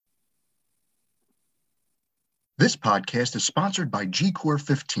This podcast is sponsored by GCore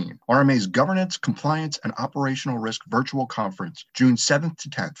 15, RMA's Governance, Compliance, and Operational Risk Virtual Conference, June 7th to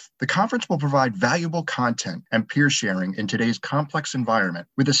 10th. The conference will provide valuable content and peer sharing in today's complex environment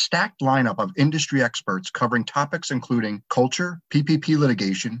with a stacked lineup of industry experts covering topics including culture, PPP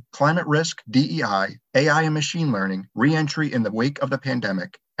litigation, climate risk, DEI, AI and machine learning, re-entry in the wake of the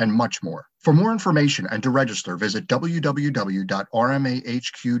pandemic, and much more. For more information and to register, visit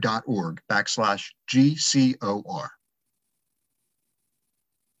www.rmahq.org/GCOR.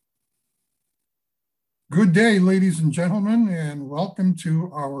 Good day, ladies and gentlemen, and welcome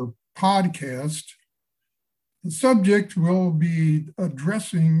to our podcast. The subject we'll be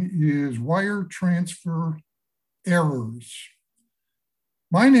addressing is wire transfer errors.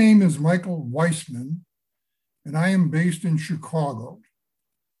 My name is Michael Weissman, and I am based in Chicago.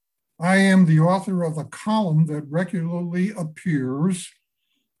 I am the author of a column that regularly appears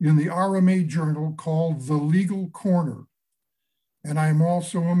in the RMA Journal called The Legal Corner, and I'm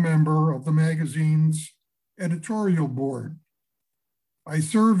also a member of the magazine's editorial board. I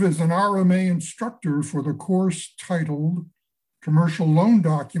serve as an RMA instructor for the course titled Commercial Loan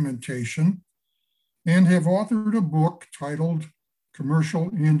Documentation and have authored a book titled Commercial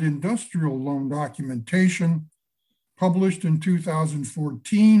and Industrial Loan Documentation, published in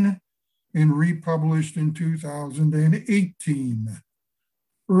 2014 and republished in 2018.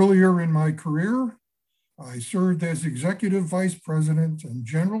 Earlier in my career, I served as executive vice president and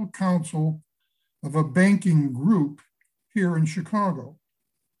general counsel of a banking group here in Chicago.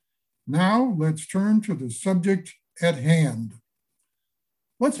 Now let's turn to the subject at hand.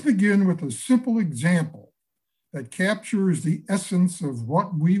 Let's begin with a simple example that captures the essence of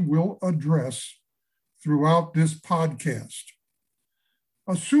what we will address throughout this podcast.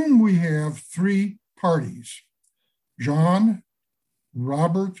 Assume we have three parties, John,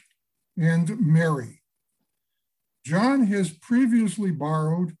 Robert, and Mary. John has previously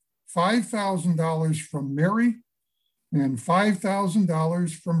borrowed $5,000 from Mary and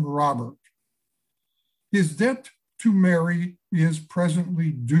 $5,000 from Robert. His debt to Mary is presently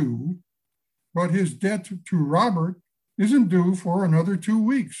due, but his debt to Robert isn't due for another 2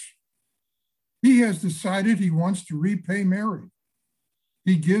 weeks. He has decided he wants to repay Mary.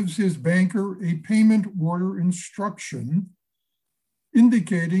 He gives his banker a payment order instruction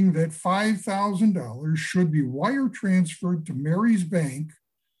indicating that $5,000 should be wire transferred to Mary's bank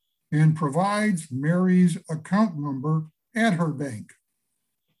and provides Mary's account number at her bank.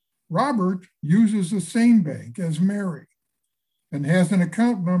 Robert uses the same bank as Mary and has an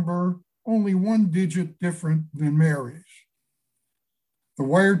account number only 1 digit different than Mary's. The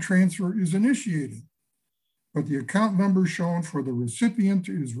wire transfer is initiated, but the account number shown for the recipient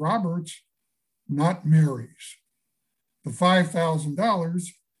is Robert's, not Mary's. The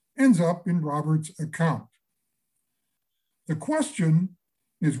 $5,000 ends up in Robert's account. The question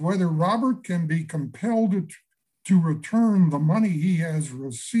is whether Robert can be compelled to return the money he has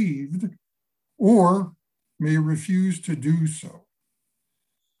received or may refuse to do so.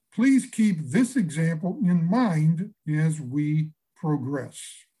 Please keep this example in mind as we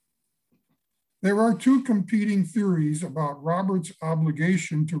progress. There are two competing theories about Robert's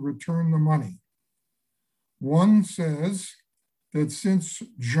obligation to return the money. One says that since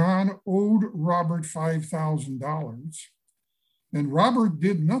John owed Robert $5,000 and Robert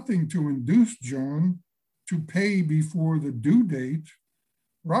did nothing to induce John to pay before the due date,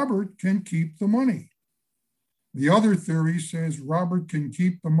 Robert can keep the money. The other theory says Robert can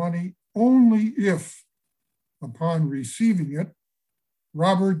keep the money only if, upon receiving it,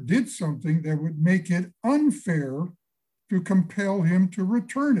 Robert did something that would make it unfair to compel him to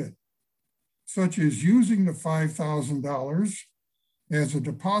return it, such as using the $5,000 as a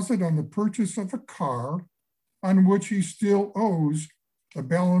deposit on the purchase of a car on which he still owes the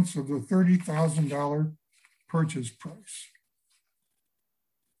balance of the $30,000 purchase price.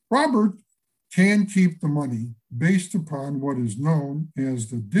 Robert can keep the money based upon what is known as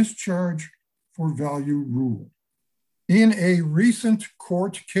the discharge for value rule. In a recent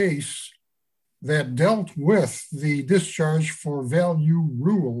court case that dealt with the discharge for value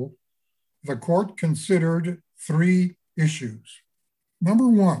rule, the court considered 3 issues. Number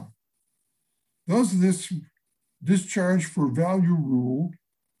 1, does this discharge for value rule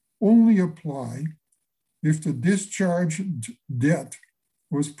only apply if the discharged debt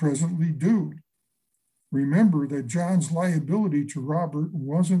was presently due? Remember that John's liability to Robert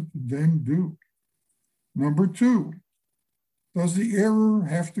wasn't then due. Number 2, does the error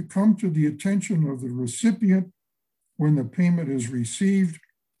have to come to the attention of the recipient when the payment is received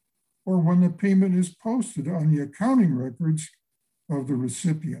or when the payment is posted on the accounting records of the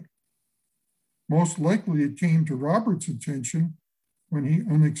recipient? Most likely it came to Robert's attention when he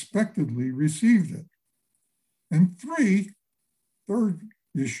unexpectedly received it. And third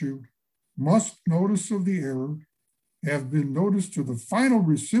issue, must notice of the error have been noticed to the final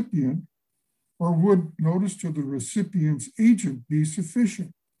recipient, or would notice to the recipient's agent be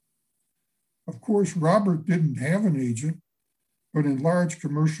sufficient? Of course, Robert didn't have an agent, but in large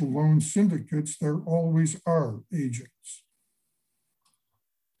commercial loan syndicates, there always are agents.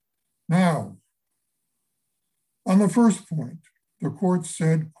 Now, on the first point, the court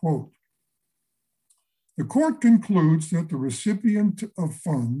said, quote, "The court concludes that the recipient of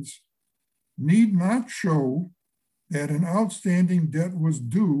funds need not show that an outstanding debt was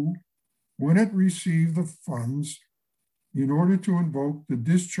due when it received the funds in order to invoke the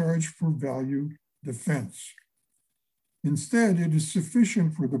discharge for value defense. Instead, it is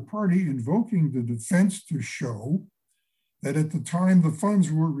sufficient for the party invoking the defense to show that at the time the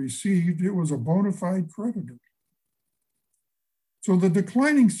funds were received, it was a bona fide creditor." So the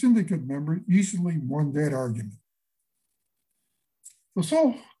declining syndicate member easily won that argument.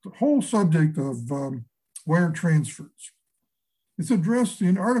 The whole subject of wire transfers is addressed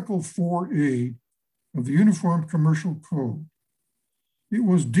in Article 4A of the Uniform Commercial Code. It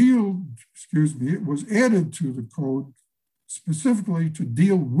was added to the code specifically to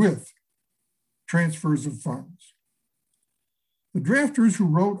deal with transfers of funds. The drafters who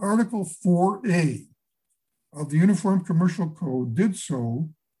wrote Article 4A of the Uniform Commercial Code did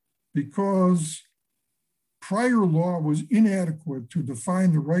so because prior law was inadequate to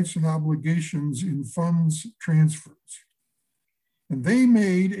define the rights and obligations in funds transfers. And they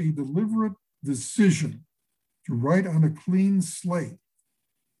made a deliberate decision to write on a clean slate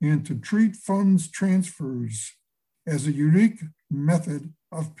and to treat funds transfers as a unique method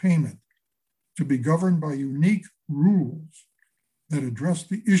of payment to be governed by unique rules that address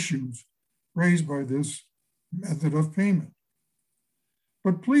the issues raised by this method of payment.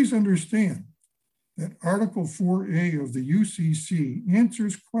 But please understand that Article 4A of the UCC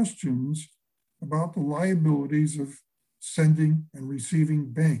answers questions about the liabilities of sending and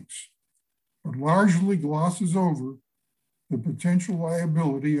receiving banks, but largely glosses over the potential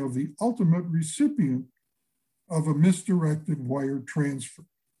liability of the ultimate recipient of a misdirected wire transfer.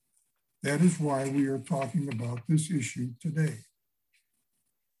 That is why we are talking about this issue today.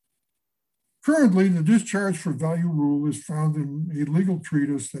 Currently, the discharge for value rule is found in a legal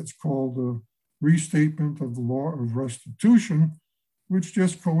treatise that's called the Restatement of the Law of Restitution, which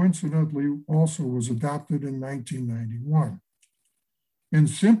just coincidentally also was adopted in 1991. And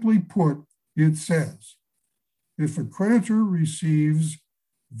simply put, it says, if a creditor receives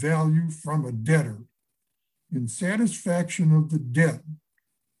value from a debtor in satisfaction of the debt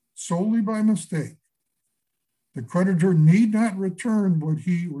solely by mistake, the creditor need not return what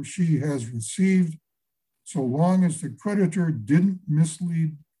he or she has received so long as the creditor didn't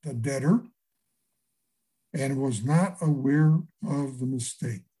mislead the debtor and was not aware of the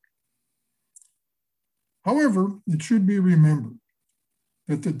mistake. However, it should be remembered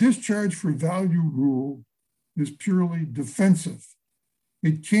that the discharge for value rule is purely defensive.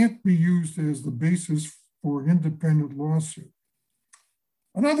 It can't be used as the basis for an independent lawsuit.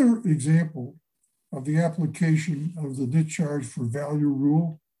 Another example of the application of the discharge for value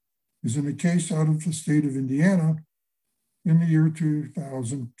rule is in a case out of the state of Indiana in the year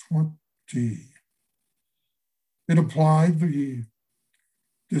 2020. It applied the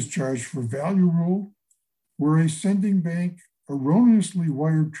discharge for value rule where a sending bank erroneously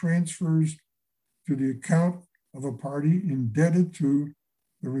wired transfers to the account of a party indebted to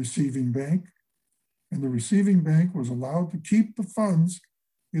the receiving bank, and the receiving bank was allowed to keep the funds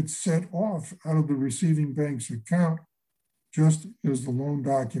it set off out of the receiving bank's account, just as the loan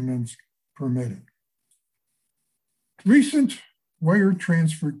documents permitted. Recent wire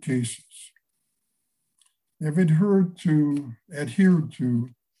transfer cases have adhered to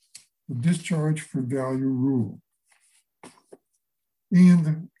the discharge for value rule.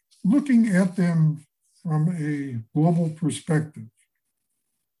 And looking at them from a global perspective,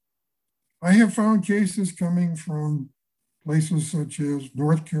 I have found cases coming from places such as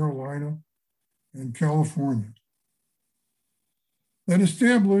North Carolina and California that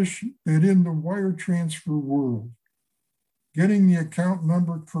establish that in the wire transfer world, getting the account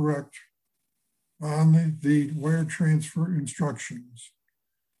number correct on the wire transfer instructions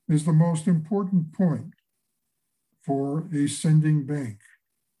is the most important point for a sending bank,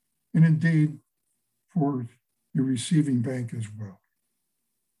 and indeed for the receiving bank as well.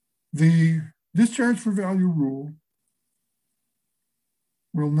 The discharge for value rule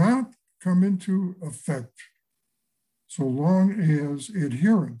will not come into effect so long as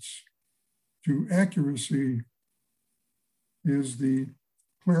adherence to accuracy is the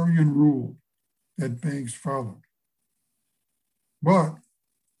clarion rule that banks follow. But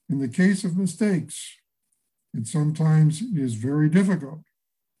in the case of mistakes, it sometimes is very difficult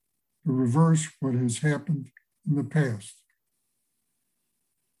to reverse what has happened in the past.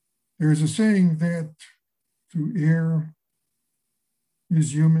 There's a saying that to err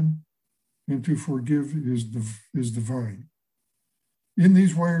is human and to forgive is divine. In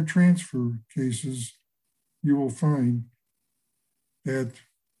these wire transfer cases, you will find that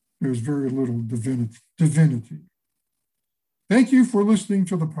there's very little divinity. Thank you for listening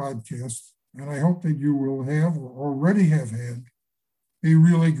to the podcast, and I hope that you will have or already have had a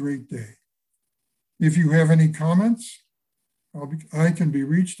really great day. If you have any comments, I can be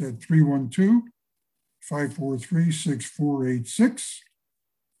reached at 312-543-6486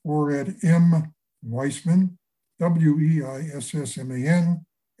 or at mweissman, WEISSMAN,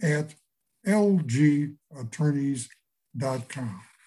 at lgattorneys.com.